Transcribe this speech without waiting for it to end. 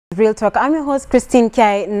Real Talk. I'm your host, Christine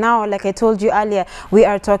Kai. Now, like I told you earlier, we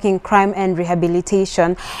are talking crime and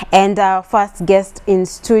rehabilitation. And our first guest in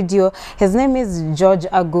studio, his name is George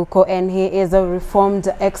Onguko, and he is a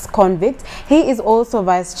reformed ex-convict. He is also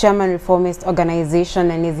Vice Chairman, Reformist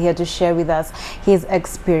Organization, and is here to share with us his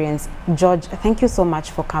experience. George, thank you so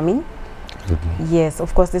much for coming. Yes,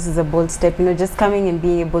 of course, this is a bold step, you know, just coming and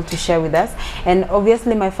being able to share with us. And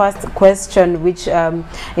obviously my first question, which,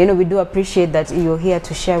 you know, we do appreciate that you're here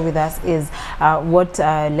to share with us, is what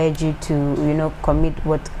led you to, you know, commit,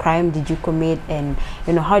 what crime did you commit, and,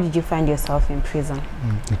 you know, how did you find yourself in prison?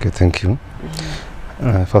 Okay, thank you.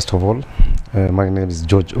 First of all, my name is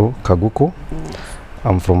George Onguko.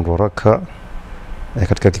 I'm from Roraka,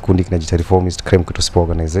 katika kikundi kinajiita Reformist Crime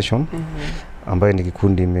Organization. Ambaye ni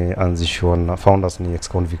kikundi imeanzishwa na founders ni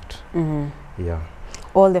ex-convict. Yeah.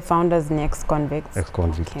 All the founders ni ex-convicts?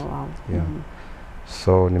 Ex-convict. Okay, wow. Yeah.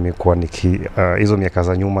 So nimekuwa hizo miaka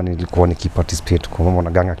za nyuma nilikuwa nikiparticipate kwa mambo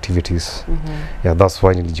na gang activities. Yeah, that's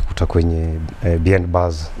why nilijikuta kwenye behind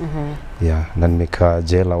bars. Yeah, na nimekaa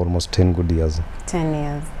jela almost 10 good years. 10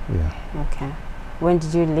 years. Yeah. Okay. When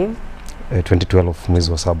did you leave? 2012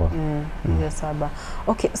 mwezi wa 7. Mwezi wa 7.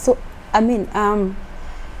 Okay, so I mean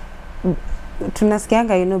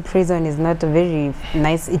tunasikianga, you know, prison is not a very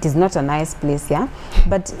nice, it is not a nice place, yeah?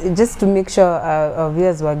 But just to make sure our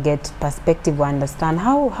viewers will get perspective, will understand,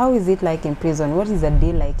 how is it like in prison? What is a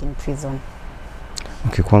day like in prison?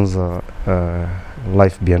 Okay, kwanza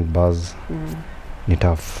life behind bars ni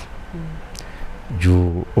tough.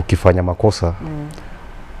 Juu ukifanya makosa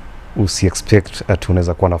usi-expect ati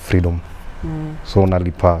unaweza kuwa na freedom. So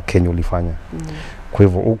unalipa Kenya ulifanya. Kwa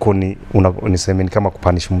hivyo huko ni niseme ni kama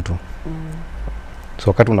kupanish mtu. So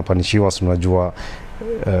wakati unapanishiwa unajua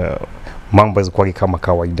mambo yazikuwa kama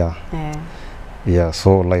kawaida. Yeah,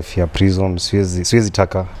 so life ya prison siwezi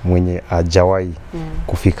taka mwenye ajawai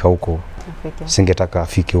kufika huko. Singetaka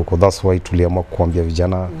afike huko. That's why tuliamua kuambia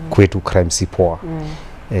vijana kwetu crime si poa.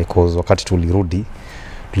 Cause wakati tulirudi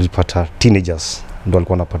tulipata teenagers ndio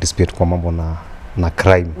walikuwa na participate kwa mambo na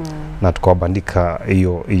crime. Na tukawabandika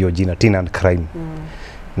hiyo jina teen and crime.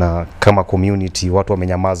 Na kama community watu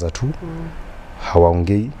wamenyamaza tu.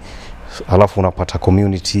 Hawaongei. Alafu unapata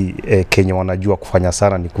community Kenya wanajua kufanya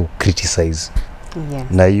sana ni ku-criticize. Yes.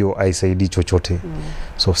 Na hiyo haisaidii chochote.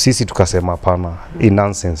 So sisi tukasema hapana, hii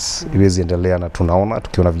nonsense iwezi endelea, na tunaona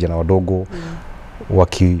tukiona vijana wadogo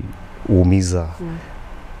wakiumiza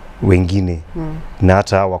wengine na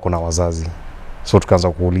hata wako na wazazi. So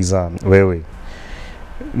tukaanza kuuliza, wewe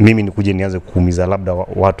mimi nikuje nianze kuumiza labda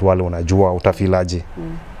watu wale unajua utafilaje?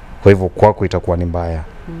 Kwa hivyo kwako itakuwa ni mbaya.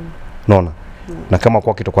 Unaona? Na kama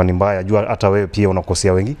kwako itakuwa ni mbaya, jua hata wewe pia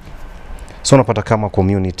unakosea wengi. So unapata kama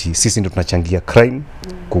community sisi ndio tunachangia crime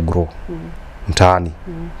kugrow mtaani.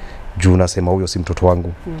 Juu unasema huyo si mtoto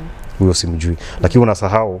wangu, huyo simjui. Lakini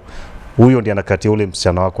unasahau huyo ndiye anakatia ule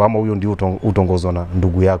msichana wako, ama huyo ndio utongozwa na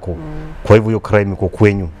ndugu yako. Kwa hivyo hiyo crime iko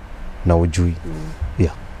kwenyu na ujui.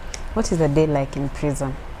 Yeah. What is a day like in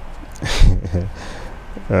prison?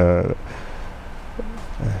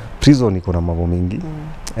 Prison iko na mambo mengi.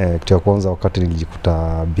 Kitu ya kwanza wakati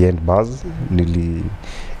nilijikuta behind bars,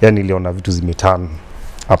 niliona vitu zimeturn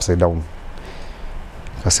upside down.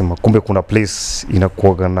 Kasema kumbe kuna place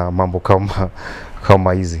inakuwa na mambo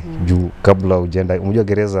kama hizi. Juu kabla ujenda, unajua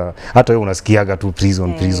gereza hata wewe unasikiaga tu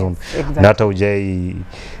prison. Exactly. Na hata ujai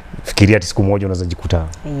fikiria ati siku moja unaweza jikuta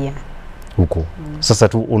huko. Sasa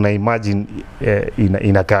tu una imagine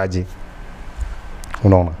inakaje.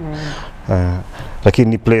 Unaona? Lakini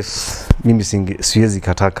ni place mimi siwezi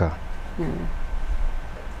kataka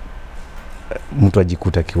mtu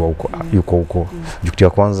ajikuta akiwa huko yuko huko. Jukuti ya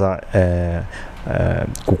kwanza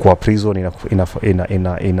kukua prison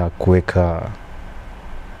inakuweka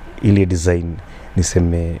ile design,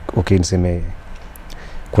 niseme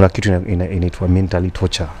kuna kitu inaitwa mentally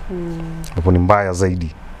torture. Hapo ni mbaya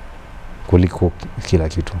zaidi kuliko kila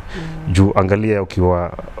kitu. Juu angalia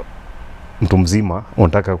ukiwa mtu mzima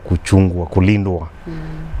unataka kuchungwa, kulindwa.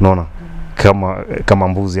 Unaona? Kama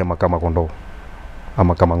mbuzi ama kama kondoo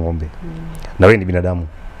ama kama ng'ombe. Na wewe ni binadamu.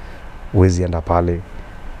 Huwezi enda pale.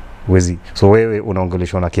 Huwezi. So wewe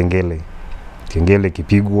unaongeleshwa na kengele. Kengele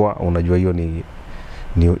kipigwa, unajua hiyo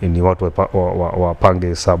ni watu wapange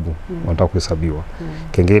hesabu, wanataka kuhesabiwa.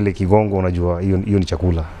 Kengele kigongo, unajua hiyo ni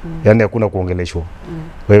chakula. Yaani hakuna kuongeleshwa.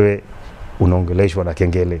 Wewe unaongeleshwa na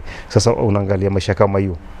kengele. Sasa unaangalia maisha kama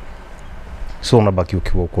hiyo. So unabaki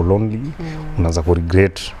ukiwa uko lonely, unaanza ku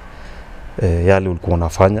regret yale ulikuwa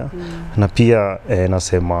unafanya. Na pia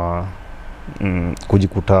nasema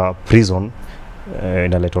kujikuta prison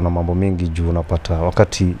inaletwa na mambo mengi. Juu unapata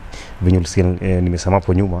wakati venye nimesema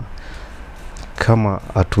hapo nyuma, kama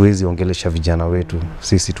hatuwezi ongelesha vijana wetu,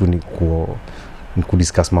 sisi tu ni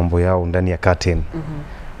kudiscuss mambo yao ndani ya curtain,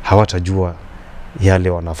 hawatajua yale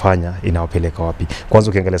wanafanya inawapeleka wapi. Kwanza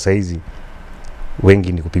ukiangalia saa hizi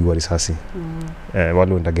wengi ni kupigwa risasi. Wale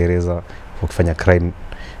wanaenda gereza wakifanya crime,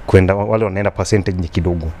 kwenda wale wanaenda percentage ni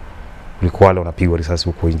kidogo kuliko wale wanapigwa risasi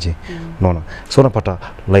huko nje. Unaona? So unapata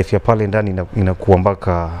life ya pale ndani inakuwa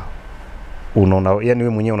mpaka unaona, yani wewe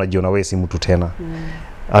mwenyewe unajiona wewe si mtu tena.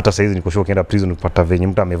 Hata saa hizi niko sure ukienda prison upata venye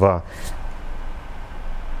mtu amevaa,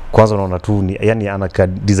 kwanza unaona tu ni yani ana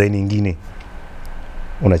design nyingine,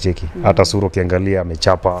 unacheki. Hata sura ukiangalia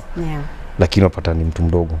amechapa, lakini unapata ni mtu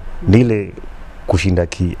mdogo. Ni ile kushinda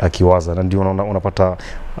akiwaza, na ndio unapata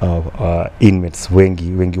inmates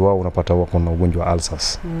wengi wao unapata wako na ugonjwa wa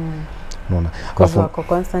ulcers. Unaona? Wako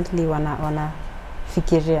constantly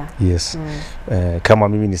wanafikiria. Yes. Kama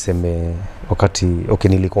mimi niseme wakati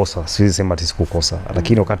nilikosa, siwezi sema ati sikukosa,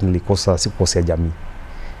 lakini wakati nilikosa sikukosea jamii,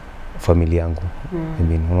 familia yangu.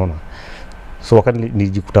 Unaona? So wakati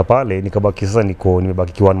nilijikuta pale nikabaki sasa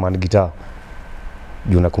nimebaki kiwan man guitar.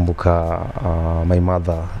 Juu nakumbuka my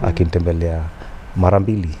mother akinitembelea mara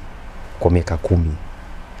 2 kwa miaka 10.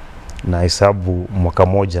 Na hesabu mwaka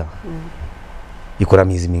moja iko na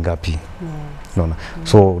miezi mingapi? Unaona?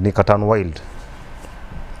 So nikatan wild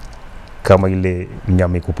kama ile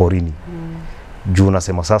mnyama iko porini. Juu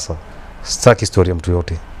nasema sasa sitaki historia mtu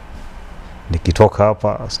yote. Nikitoka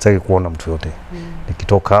hapa sitaki kuona mtu yote.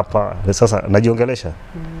 Nikitoka hapa sasa najiongelesha.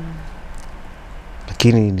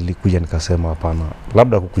 Lakini nilikuja nikasema hapana,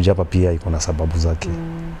 labda kukuja hapa pia iko na sababu zake.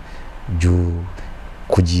 Juu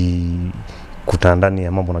kujikuta ndani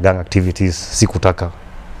ya mambo na gang activities sikutaka.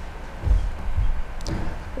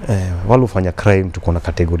 Wale ufanya crime tuko na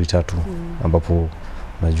category 3 ambapo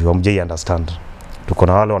najua mjei understand. Tuko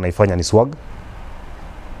na wale wanaifanya ni swag,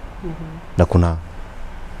 na kuna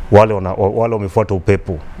wale wamefuata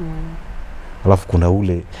upepo. Alafu kuna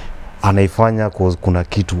ule anaifanya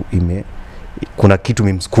kuna kitu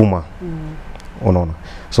mimsukuma. Unaona?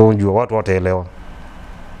 So unajua watu wataelewa.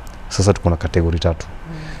 Sasa tuko na category 3.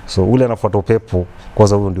 So ule anafuata upepo,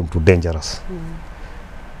 kwanza huyo ndio mtu dangerous.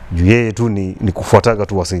 Juu yeye tu ni kufuataga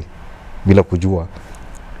tu wasi bila kujua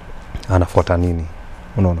anafuata nini.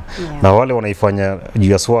 Unaona? Na wale wanaifanya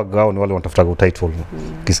juu ya swag au ni wale wanatafuta title.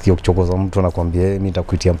 Kisikia ukichokoza mtu anakuambia mimi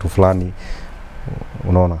nitakuitia mtu fulani.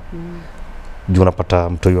 Unaona? Juu unapata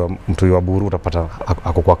mtu wa buru utapata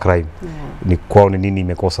ako kwa crime. Ni kwao ni nini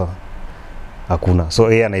imekosa? Hakuna.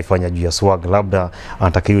 So yeye anaifanya juu ya swag, labda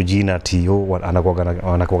anataka hiyo jina tio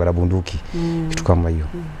anakuwa na bunduki. Kitu kama hiyo.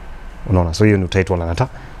 Unaona? So hiyo ni title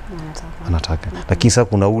anataka. Lakini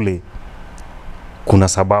sasa kuna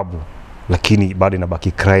sababu, lakini bado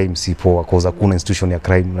inabaki crime si poa, cause kuna institution ya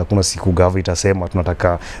crime, na kuna siku gava itasema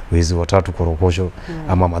tunataka wezi watatu korokosho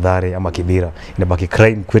ama madhare ama kibira, inabaki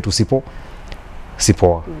crime kwetu si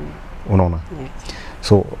poa. Unaona?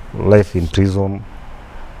 So life in prison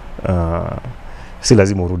si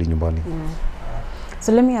lazima urudi nyumbani.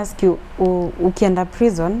 So let me ask you, ukienda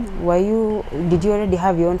prison, did you already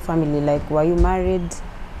have your own family? Like, were you married?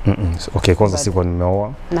 Okay, kwanza sikuwa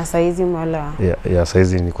nimeoa. Na saizi umeolewa? Yeah,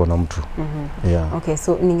 saizi niko na mtu. Yeah. Okay,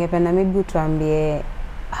 so ningependa maybe utuambie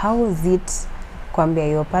how is it kuambia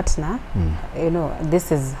your partner, you know,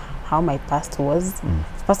 this is how my past was.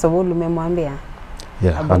 First of all, umemwambia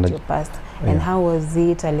about your past. And how was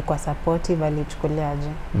it? Alikuwa supportive, alichukuliaje?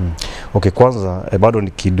 Okay, kwanza bado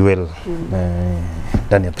nikidwell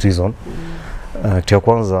ndani ya prison. Kitu ya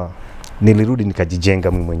kwanza nilirudi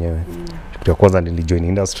nikajijenga mimi mwenyewe. Kitu ya kwanza nilijoin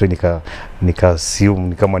industry nika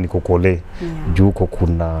assume kama niko kole. Juu huko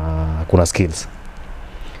kuna skills.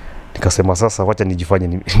 Nikasema sasa wacha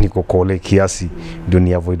nijifanye niko kole kiasi ndio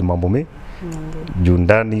ni avoid mambo mengi. Juu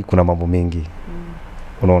ndani kuna mambo mengi.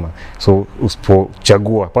 Unaona? So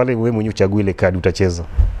usipochagua pale, wewe mwenyewe uchague ile kadi utacheza.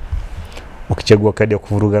 Ukichagua kadi ya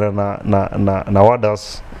kuvurugana na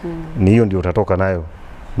wadas, ni hiyo ndio utatoka nayo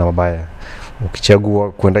na mabaya.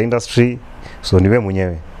 Ukichagua kwenda industry, so ni wewe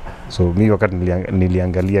mwenyewe. So mimi wakati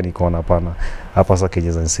niliangalia nikaona hapana, hapa sasa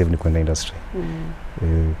kejeza save ni kwenda industry.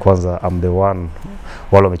 Kwanza I'm the one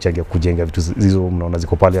wale wamechangia kujenga vitu hizo mnaona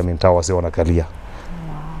ziko pale ya mentor wase wanakalia.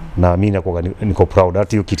 Na mimi niko proud,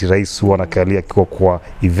 hata hiyo kiti rais huwa anakalia kwa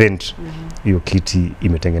event, hiyo kiti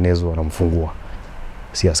imetengenezwa na mfungwa,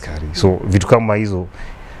 si askari. So vitu kama hizo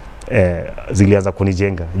zilianza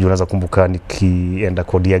kunijenga. Juu naweza kumbuka nikienda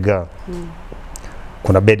kwa Diaga,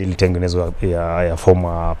 kuna bed ilitengenezwa ya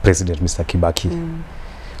former president Mr. Kibaki.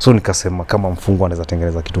 So nikasema kama mfungwa anaweza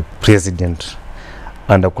tengeneza kitu president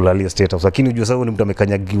anda kulalia state house, lakini unajua sasa ni mtu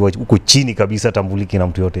amekanyagiwa huko chini kabisa, tambuliki na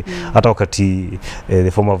mtu yote. Hata wakati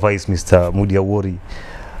the former vice Mr. Mudia Wori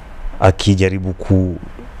akijaribu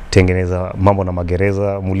kutengeneza mambo na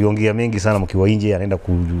magereza. Mliongea mengi sana mkiwa nje, anaenda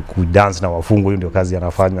ku dance na wafungwa, hiyo ndio kazi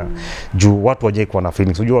anafanya. Juu watu waje kwa na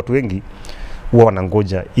feelings. Unajua watu wengi huwa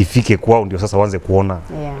wanangoja ifike kwao ndio sasa waanze kuona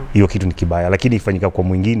hiyo kitu ni kibaya, lakini ifanyika kwa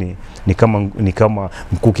mwingine ni kama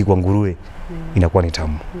mkuki kwa nguruwe, inakuwa ni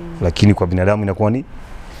tamu. Lakini kwa binadamu inakuwa ni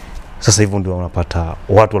sasa. Hivyo ndio unapata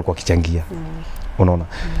watu walikuwa kichangia. Unaona?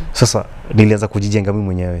 Sasa nilianza kujijenga mimi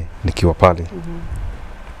mwenyewe nikiwa pale.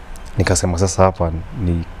 Nikasema sasa hapa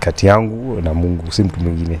ni kati yangu na Mungu, si mtu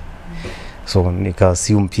mwingine. So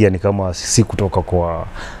nikasium pia ni kama si kutoka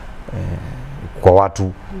kwa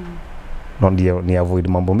watu. Ndio ni avoid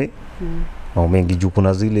mambo mengi juu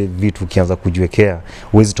kuna zile vitu kianza kujiwekea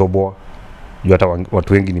huwezi toboa. Juu hata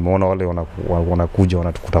watu wengi nimeona wale wanakuja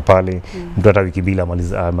wanatukuta pale, mtu hata wiki bila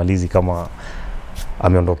malizi kama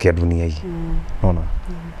ameondokea dunia hii. Unaona?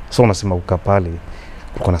 So unasema uka pale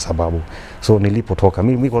uko na sababu. So nilipotoka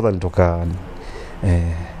mimi kwanza nilitoka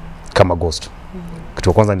kama ghost.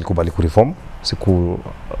 Kitu kwanza nilikubali kureform, siku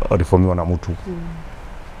reformiwa na mtu.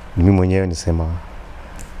 Mimi mwenyewe nisema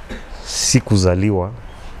sikuzaliwa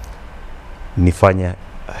nifanya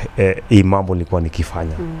hii mambo nilikuwa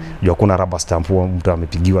nikifanya. Juu kuna rubber stamp mtu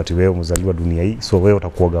amepigiwa ati wewe umezaliwa dunia hii, so wewe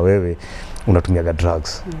utakuoga, wewe unatumia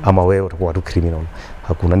drugs ama wewe utakuwa tu criminal.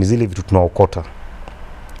 Hakuna, ni zile vitu tunaokota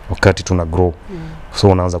wakati tuna grow. So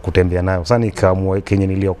unaanza kutembea nayo. Sasa nikaamua kenye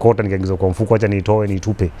niliokota nikaingiza kwa mfuko, acha nitoe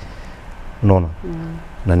nitupe. Unaona?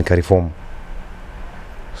 Na nikareform.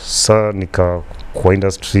 Sasa kwa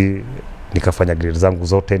industry nikafanya grade zangu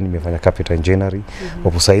zote, nimefanya capital engineering.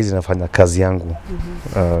 Hapo sasa hizi nafanya kazi yangu.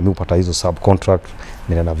 Mimi upata hizo subcontract,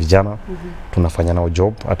 nina vijana tunafanya nao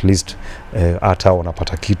job, at least hata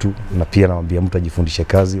wanapata kitu, na pia naambia mtu ajifundishe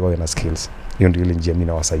kazi, wawe na skills. Hiyo ndio ile njia mimi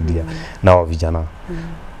nawasaidia na wa vijana.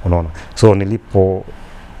 Unaona? So nilipo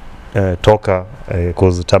toka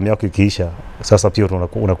cause time yako ikiisha, sasa pia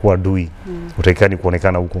unakuwa adui. Utaikani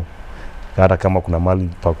kuonekana huko. Hata kama kuna mali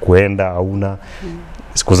pa kuenda hauna,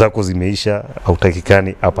 siku zako zimeisha,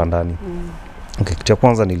 hautakikani hapa ndani. Okay, kitu cha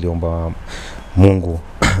kwanza niliomba Mungu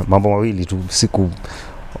mambo mawili tu, siku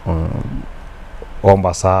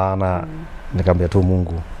omba sana. Nikamwambia tu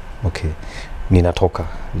Mungu, okay, ninatoka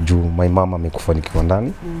juu my mama amekufa nikiwa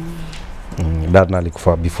ndani. Dad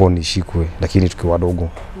alikufa before nishikwe, lakini tukiwa wadogo.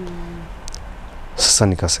 Sasa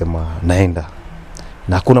nikasema naenda.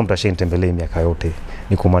 Na hakuna mtu ashayenitembelea miaka yote.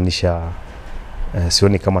 Nikumaanisha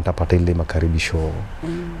sioni kama nitapata ile makaribisho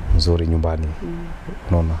nzuri nyumbani.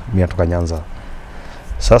 Unaona? Mimi natoka Nyanza.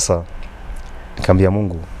 Sasa nikamwambia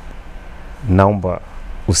Mungu, naomba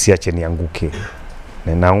usiache nianguke.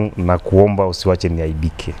 Na kuomba usiwache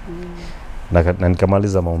niaibike. Na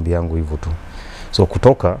nikamaliza maombi yangu hivyo tu. So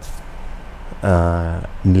kutoka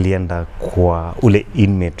nilienda kwa ule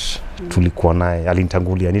inmate tulikuwa naye,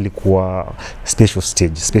 alinitangulia. Nilikuwa special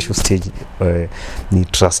stage ni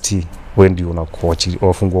trustee, wewe ndio unakuwa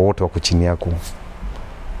wafungwa wote wako chini yako.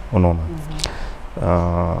 Unaona?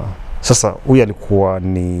 Sasa huyu alikuwa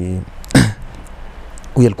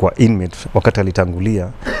inmate. Wakati alitangulia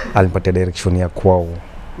alinipatia direction ya kwao.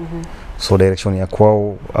 So direction ya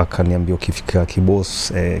kwao akaniambia ukifika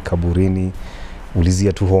Kibos kaburini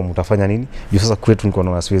ulizia tu home, utafanya nini? Juu sasa kwetu niko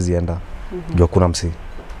naona siwezi enda. Juu kuna msi.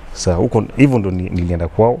 Sasa huko hivyo ndo nilienda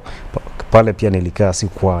kwao. Pale pia nilikaa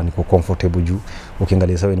niko comfortable juu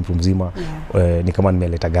ukiangalia sawa ni mtu mzima. Ni kama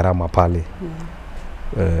nimeleta gharama pale.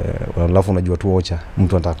 Alafu unajua tu ocha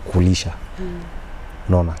mtu atakulisha.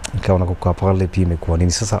 Unaona? Nikaona kukaa pale pia imekuwa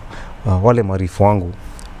nini. Sasa wale marifu wangu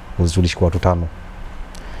tulishikwa watu 5.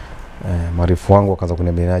 Marifu wangu wakaanza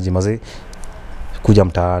kuniambia aje mazee kuja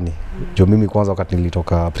mtaani. Jo mimi kwanza wakati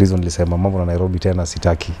nilitoka prison nilisema mambo na Nairobi tena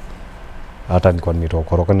sitaki. Hata nilikuwa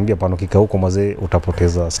nimetoka. Wakaniambia pano kika huko mazee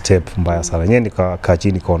utapoteza step mbaya sana. Nyenye nikakaa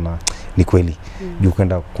chini nikaona ni kweli. Juu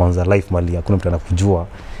kwenda kwanza life mali hakuna mtu anakujua,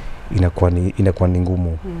 inakuwa ni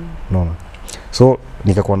ngumu. Unaona? So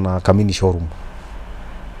nikakuwa na kamini showroom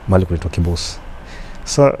mali kuletwa Kibos.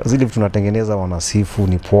 Sasa zile vitu tunatengeneza wanasifu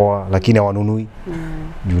ni poa lakini hawanunui.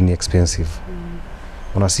 Juu ni expensive.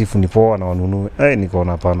 Wanasifu ni poa na wanunue.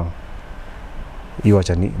 Nikaona hapana. Hiyo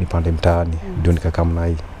acha nipande mtaani. Ndio nikakamna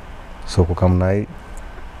hii. So kukamna hii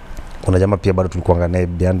kuna jamaa pia bado tulikuwa naye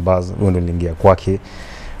behind bars, huyo ndio niliingia kwake.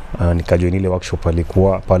 Nikajoin ile workshop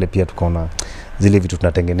alikuwa pale pia tukaona zile vitu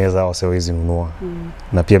tunatengeneza hawawezi nunua.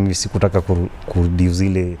 Na pia mimi sikutaka kurudi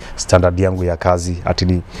zile standard yangu ya kazi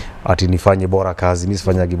ati nifanye bora kazi. Mimi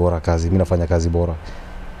sifanyagi bora kazi, mimi nafanya kazi bora.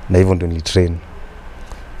 Na hivyo ndio nilitrain.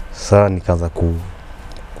 Sasa nikaanza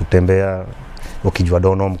kutembea. Ukijua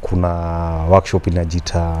Donom kuna workshop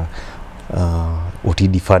inajiita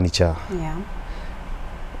OTD Furniture.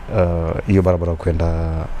 Hiyo barabara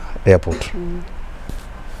kwenda airport.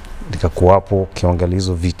 Nikakuwa hapo kiangalia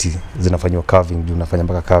hizo viti zinafanywa carving, juu nafanya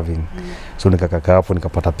mpaka carving. So nikakaa hapo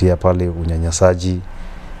nikapata pia pale unyanyasaji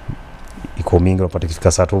iko mingi, unapata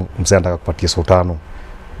kifika saa tu msee anataka kupatia $5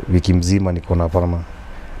 wiki mzima. Niko na hapana,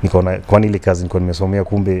 niko na kwani ile kazi nilikuwa nimesomea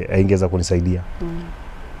kumbe haingeweza kunisaidia.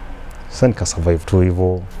 Sasa nika survive tu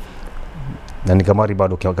hivyo na nikamari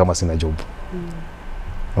bado kama sina job.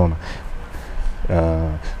 Unaona?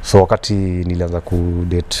 So wakati nilianza ku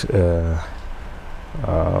date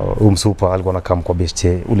msupa alikuwa anakaa kwa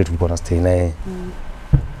beshte ule tulikuwa na stay naye.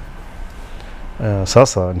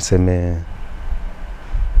 Sasa niseme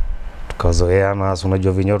tukazoeana,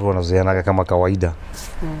 unajua vinyoto wanazoeana kama kawaida.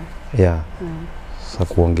 Yeah. Sasa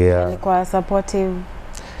kuongea alikuwa supportive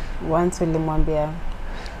once ulimwambia.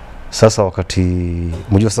 Sasa wakati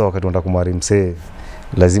mjua, sasa wakati unataka kumari msee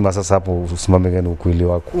lazima sasa hapo usimame gani ukweli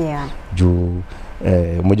wako. Juu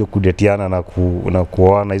mmoja kudetiana na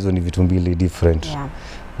kuoana, hizo ni vitu mbili different.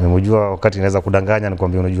 Unajua wakati naweza kudanganya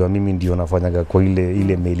nikwambia unajua mimi ndio nafanyaga kwa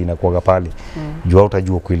ile mail inakuaga pale. Jua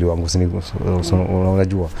utajua kweli wangu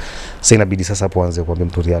unajua. Sasa inabidi sasa hapo anze kuambia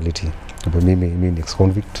mtu reality. Kwamba mimi ni ex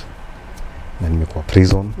convict na nimekuwa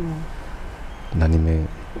prison.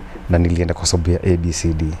 Na nilienda kwa sababu ya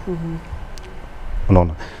ABCD.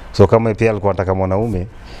 Unaona? So kama pia alikuwa anataka mwanaume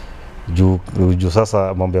juu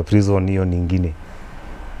sasa mambo ya prison hiyo nyingine.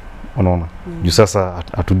 Unaona? Juu sasa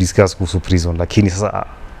atu discuss kuhusu prison, lakini sasa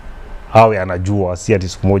awe anajua, si ati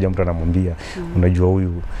siku moja mtu anamwambia unajua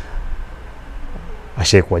huyu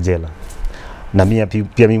ashekwa jela. Na mimi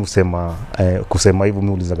pia mimi kusema hivyo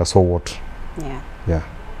mimi ulizaga so what.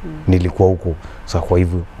 Nilikuwa huko. Sasa kwa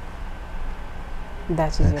hivyo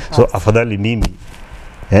that is your so afadhali mimi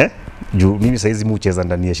juu mimi saizi muucheza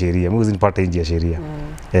ndani ya sheria, mimi usinipate nje ya sheria.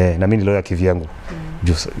 Na mimi ni lawyer kivyangu.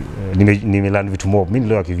 Juu nimelan vitu mob, mimi ni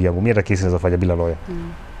lawyer kivyangu, mimi hata kesi naweza fanya bila lawyer.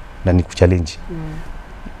 Na ni kuchallenge.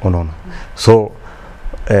 Unaona? So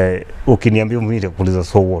ukiniambia mimi nitakuuliza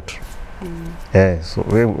so what. So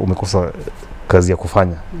wewe umekosa kazi ya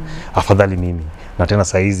kufanya. Afadhali mimi na tena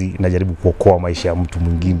saizi najaribu kuokoa maisha ya mtu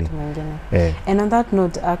mwingine. And on that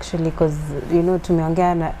note actually, because you know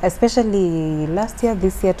tumeongea especially last year,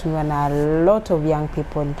 this year tumeona a lot of young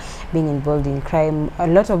people being involved in crime, a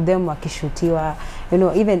lot of them wakishutiwa, you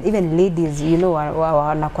know, even ladies, you know,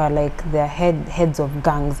 wanakuwa like their heads of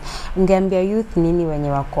gangs. Ungeambia youth nini wenye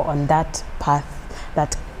wako on that path,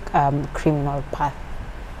 that criminal path?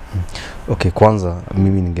 Okay, kwanza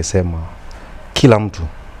mimi ningesema kila mtu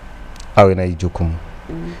awe na jukumu.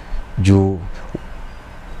 Juu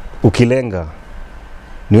ukilenga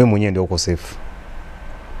ni wewe mwenyewe ndio uko safe.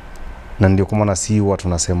 Na ndio kwa maana si watu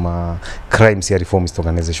tunasema crime si reformist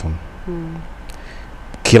organization.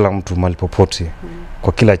 Kila mtu mahali popote,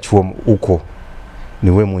 kwa kila chuo uko ni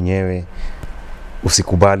wewe mwenyewe.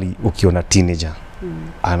 Usikubali ukiona teenager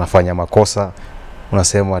anafanya makosa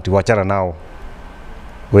unasema ati wachana nao.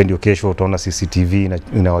 Wewe ndio kesho utaona CCTV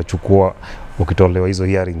inawachukua ukitolewa hizo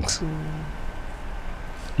hearings.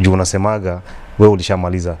 Juu unasemaga wewe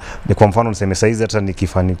ulishamaliza. Ni kwa mfano niseme saizi hata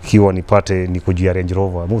nikifanikiwa nipate niko juu ya Range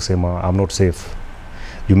Rover, mimi usema I'm not safe.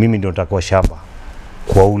 Juu mimi ndio nitakuwa shamba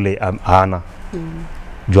kwa ule ana.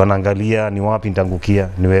 Juu anaangalia ni wapi nitangukia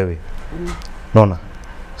ni wewe. Unaona?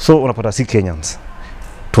 So unapata si Kenyans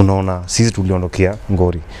tunaona sisi tuliondokea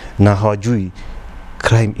ngori na hawajui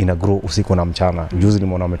crime ina grow usiku na mchana. Juzi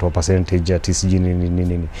nimeona wametoa percentage ya TCG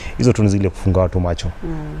nini. Hizo tu ni zile kufunga watu macho.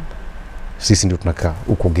 Sisi ndio tunakaa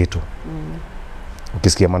huko ghetto.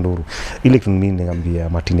 Ukisikia manduru. Ile kitu mimi ningeambia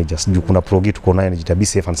ma teenagers, juu kuna program tuko nayo inajiita Be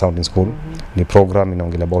Safe and Sound in School. Ni program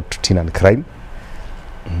inaongelea about teen and crime.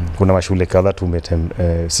 Kuna mashule kadhaa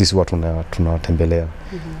sisi watu tunatembelea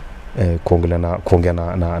kuongea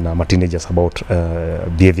na ma teenagers about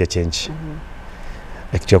behavior change.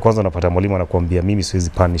 Kitu ya kwanza unapata mwalimu anakuambia mimi siwezi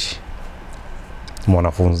punish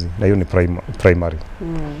mwanafunzi, na hiyo ni primary.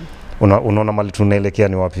 Unaona mali tunaelekea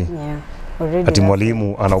ni wapi? Ati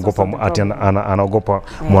mwalimu anaogopa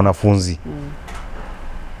mwanafunzi.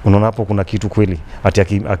 Unaona hapo kuna kitu kweli.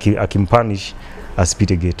 Ati akimpunish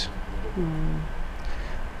asipite gate.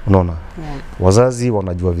 Unaona? Wazazi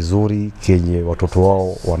wanajua vizuri kenye watoto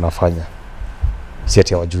wao wanafanya. Si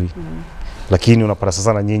ati hawajui. Lakini unapata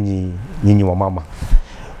sasa na nyinyi wa mama.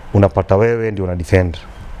 Unapata wewe ndio una defend.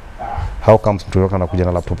 How comes mtu yoka anakuja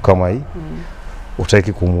na laptop kama hii?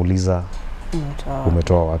 Utaki kumuuliza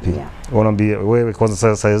umetoa wapi? Unaambia wewe kwanza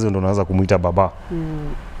sasa hizo ndio unaanza kumuita baba.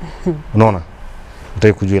 Unaona?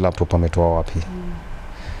 Utaki kujua laptop ametoa wapi?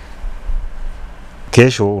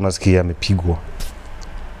 Kesho unasikia amepigwa.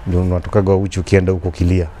 Ndio unatokaga uchi ukienda huko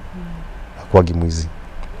kilia. Kwa gimwizi.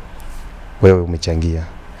 Wewe umechangia.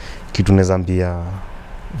 Kitu naweza ambia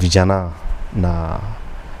vijana na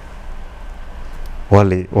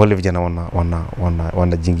wale vijana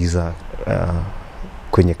wanajiingiza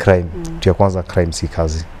kwenye crime. Kitu ya kwanza, crime si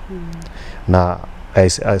kazi. Na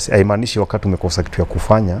haimaanishi wakati umekosa kitu ya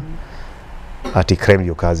kufanya ati crime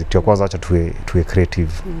ndio kazi. Kitu ya kwanza, acha tuwe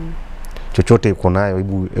creative. Chochote uko nayo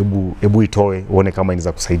hebu itoe uone kama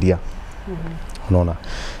inaweza kusaidia. Unaona,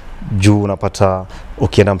 juu unapata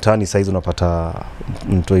ukienda mtaani saizi unapata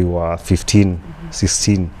mtoi wa 15,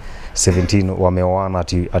 16, 17 wameoana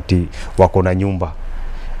ati wako na nyumba.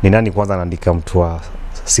 Ni nani kwanza anaandika mtu wa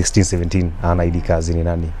 16, 17 anaidi kazi ni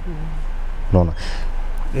nani? Unaona,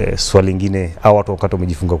 swali lingine, hao watu wakati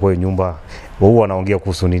wamejifunga kwa nyumba wao wanaongea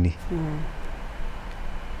kuhusu nini?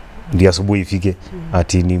 Ndio asubuhi ifike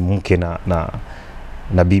ati ni mke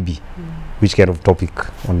na bibi. Which kind of topic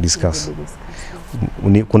on discuss?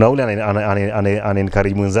 Kuna ule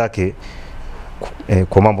ana-encourage mwenzake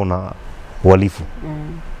kwa mambo na uhalifu.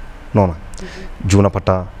 Unaona? Juu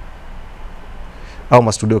unapata au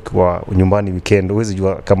mastudio kwa nyumbani weekend, huwezi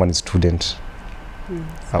jua kama ni student.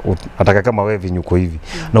 Ataka kama wewe vinyuko hivi.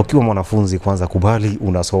 Na ukiwa mwanafunzi kwanza kubali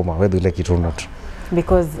unasoma whether you like it or not.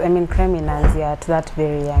 Because I mean crime inaanzia at that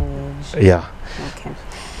very young age. Yeah. Okay.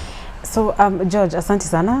 So George, asante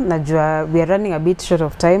sana. Najua we are running a bit short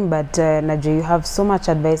of time, but najua you have so much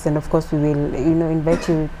advice, and of course we will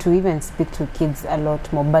invite you to even speak to kids a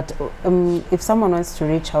lot more. But if someone wants to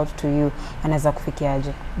reach out to you, anaweza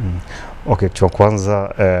kufikiaje? Okay, cha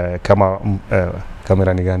kwanza kama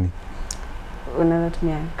kamera ni gani?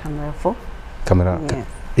 Unatumia camera 4? Kamera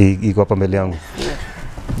iko hapa mbele yangu.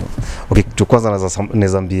 Okay, cha kwanza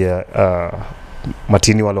naweza ambia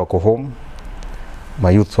matini wale wako home,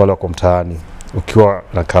 mayouth wale wako mtaani, ukiwa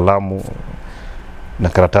na kalamu na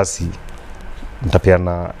karatasi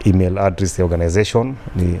nitapeana email address ya organization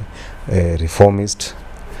ni reformist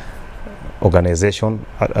organization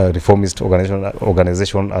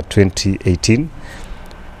at 2018.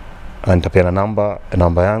 Nitapeana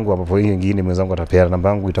namba yangu, ambapo hiyo nyingine mwenzangu atapeana namba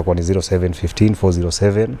yangu, itakuwa ni 0715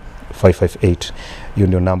 407 558. Hiyo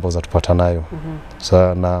ndio namba za tupata nayo.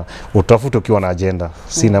 So na utafute ukiwa na agenda,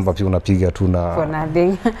 si namba pia unapiga tu na for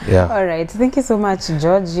nothing. Yeah. All right, thank you so much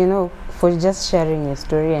George, for just sharing your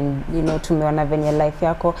story, and tumeona venye life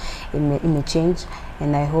yako ime change,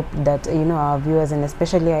 and I hope that our viewers and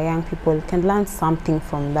especially our young people can learn something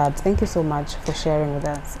from that. Thank you so much for sharing with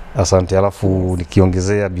us. Asante. Alafu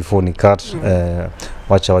nikiongezea before ni cut,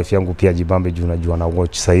 wacha wife yangu pia jibambe juu najua na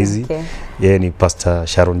watch saizi. Okay. Yeye ni Pastor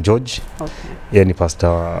Sharon George. Okay. Yeye ni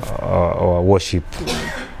pastor wa worship.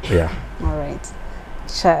 Yeah. All right.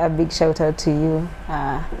 A big shout out to you,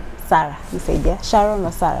 Sarah. You said yeah, Sharon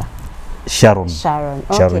or Sarah? Sharon.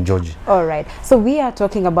 Okay. Sharon George. All right. So we are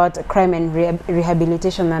talking about crime and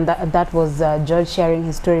rehabilitation, and that was George sharing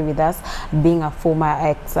his story with us, being a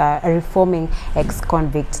former reforming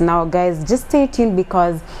ex-convict. Now, guys, just stay tuned,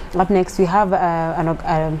 because up next we have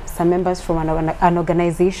some members from an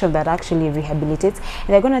organization that actually rehabilitates, and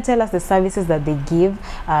they're going to tell us the services that they give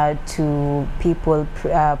to people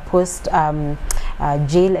post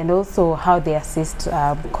jail, and also how they assist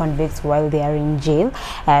convicts while they are in jail.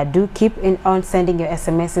 Do keep on sending your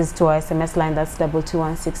SMSs to our SMS line, that's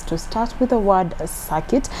 22162. Start with the word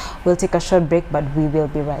circuit. We'll take a short break, but we will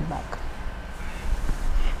be right back.